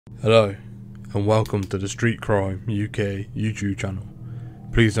Hello and welcome to the Street Crime UK YouTube channel.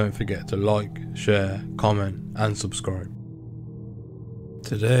 Please don't forget to like, share, comment and subscribe.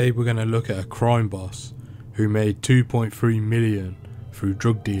 Today we're going to look at a crime boss who made 2.3 million through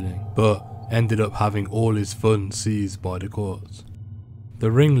drug dealing but ended up having all his funds seized by the courts. The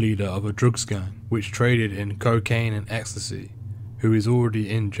ringleader of a drugs gang which traded in cocaine and ecstasy, who is already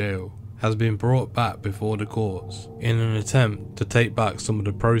in jail, has been brought back before the courts in an attempt to take back some of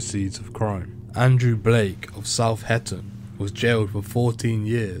the proceeds of crime. Andrew Blake of South Hetton was jailed for 14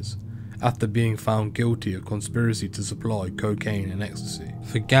 years after being found guilty of conspiracy to supply cocaine and ecstasy.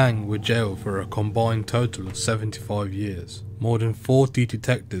 The gang were jailed for a combined total of 75 years. More than 40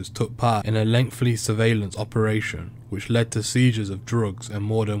 detectives took part in a lengthy surveillance operation which led to seizures of drugs and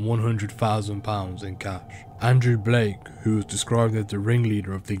more than £100,000 in cash. Andrew Blake, who was described as the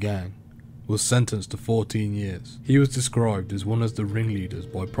ringleader of the gang, was sentenced to 14 years. He was described as one of the ringleaders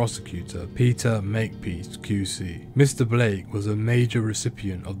by prosecutor Peter Makepeace QC. Mr. Blake was a major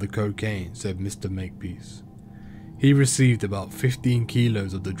recipient of the cocaine, said Mr. Makepeace. He received about 15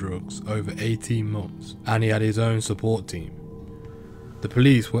 kilos of the drugs over 18 months and he had his own support team. The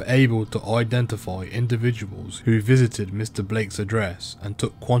police were able to identify individuals who visited Mr. Blake's address and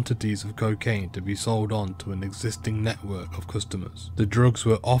took quantities of cocaine to be sold on to an existing network of customers. The drugs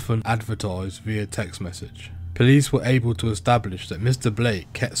were often advertised via text message. Police were able to establish that Mr.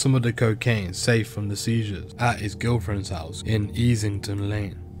 Blake kept some of the cocaine safe from the seizures at his girlfriend's house in Easington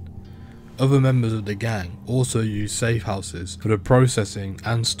Lane. Other members of the gang also used safe houses for the processing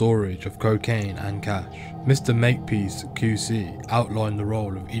and storage of cocaine and cash. Mr. Makepeace QC outlined the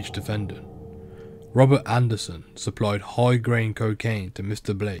role of each defendant. Robert Anderson supplied high-grain cocaine to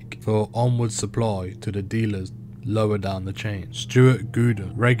Mr. Blake for onward supply to the dealers lower down the chain. Stuart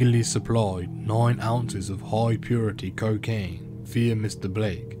Gooden regularly supplied 9 ounces of high-purity cocaine via Mr.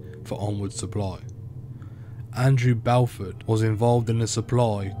 Blake for onward supply. Andrew Balford was involved in the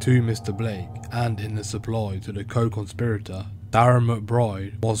supply to Mr. Blake and in the supply to the co-conspirator. Darren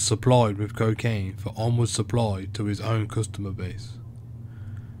McBride was supplied with cocaine for onward supply to his own customer base.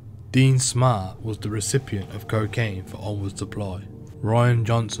 Dean Smart was the recipient of cocaine for onward supply. Ryan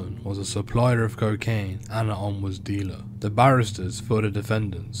Johnson was a supplier of cocaine and an onwards dealer. The barristers for the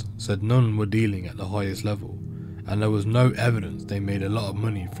defendants said none were dealing at the highest level, and there was no evidence they made a lot of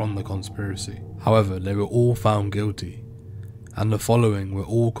money from the conspiracy. However, they were all found guilty, and the following were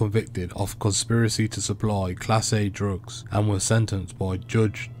all convicted of conspiracy to supply Class A drugs and were sentenced by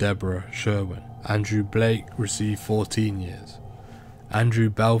Judge Deborah Sherwin. Andrew Blake received 14 years.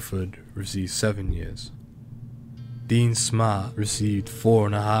 Andrew Balford received 7 years. Dean Smart received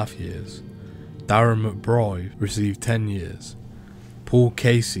 4.5 years. Darren McBride received 10 years. Paul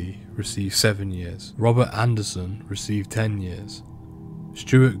Casey received 7 years. Robert Anderson received 10 years.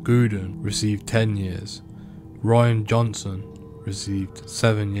 Stuart Gooden received 10 years. Ryan Johnson received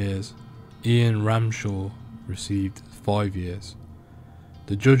 7 years. Ian Ramshaw received 5 years.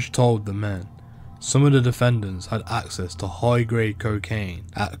 The judge told the men some of the defendants had access to high-grade cocaine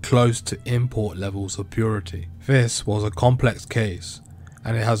at close to import levels of purity. This was a complex case,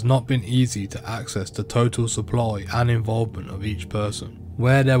 and it has not been easy to access the total supply and involvement of each person.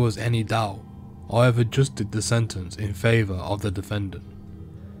 Where there was any doubt, I have adjusted the sentence in favour of the defendant.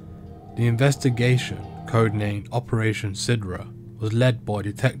 The investigation, codenamed Operation Sidra, was led by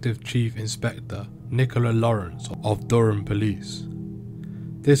Detective Chief Inspector Nicola Lawrence of Durham Police.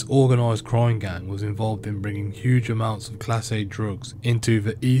 This organised crime gang was involved in bringing huge amounts of Class A drugs into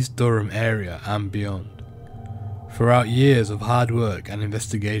the East Durham area and beyond. Throughout years of hard work and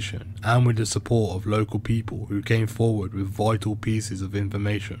investigation, and with the support of local people who came forward with vital pieces of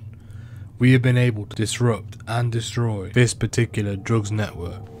information, we have been able to disrupt and destroy this particular drugs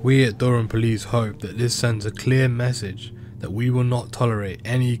network. We at Durham Police hope that this sends a clear message that we will not tolerate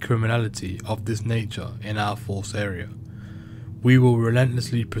any criminality of this nature in our force area. We will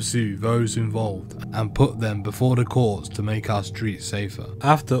relentlessly pursue those involved and put them before the courts to make our streets safer.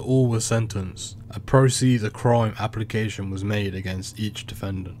 After all were sentenced, a proceeds of crime application was made against each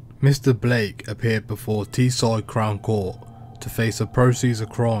defendant. Mr. Blake appeared before Teeside Crown Court to face a proceeds of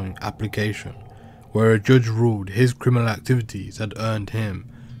crime application, where a judge ruled his criminal activities had earned him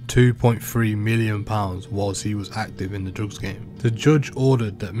 £2.3 million whilst he was active in the drugs game. The judge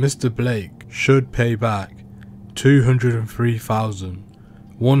ordered that Mr. Blake should pay back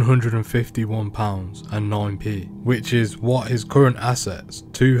 £203,151.09, which is what his current assets,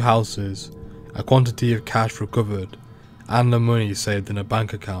 2 houses, a quantity of cash recovered, and the money saved in a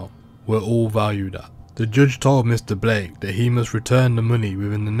bank account were all valued at. The judge told Mr. Blake that he must return the money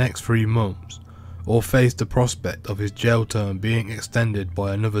within the next 3 months, or face the prospect of his jail term being extended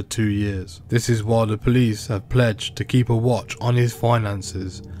by another 2 years. This is why the police have pledged to keep a watch on his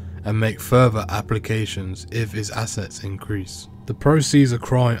finances and make further applications if his assets increase. The Proceeds of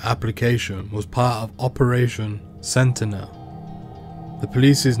Crime application was part of Operation Sentinel, the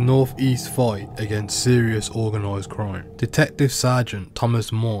police's northeast fight against serious organised crime. Detective Sergeant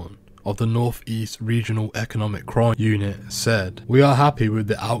Thomas Morn of the Northeast Regional Economic Crime Unit said, "We are happy with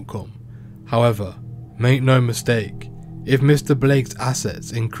the outcome. However, make no mistake, if Mr. Blake's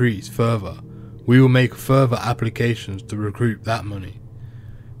assets increase further, we will make further applications to recoup that money.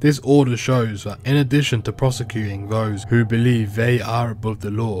 This order shows that in addition to prosecuting those who believe they are above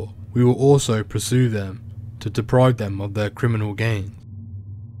the law, we will also pursue them to deprive them of their criminal gains."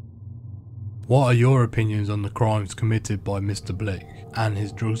 What are your opinions on the crimes committed by Mr. Blake and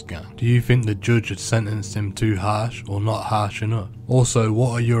his drugs gang? Do you think the judge had sentenced him too harsh or not harsh enough? Also,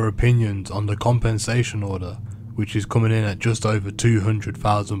 what are your opinions on the compensation order, which is coming in at just over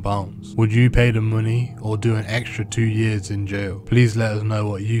 £200,000? Would you pay the money or do an extra 2 years in jail? Please let us know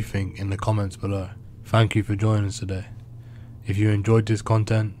what you think in the comments below. Thank you for joining us today. If you enjoyed this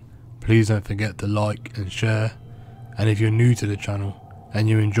content, please don't forget to like and share, and if you're new to the channel and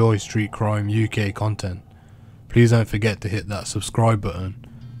you enjoy Street Crime UK content, please don't forget to hit that subscribe button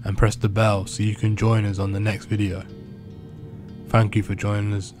and press the bell so you can join us on the next video. Thank you for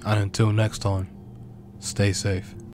joining us, and until next time, stay safe.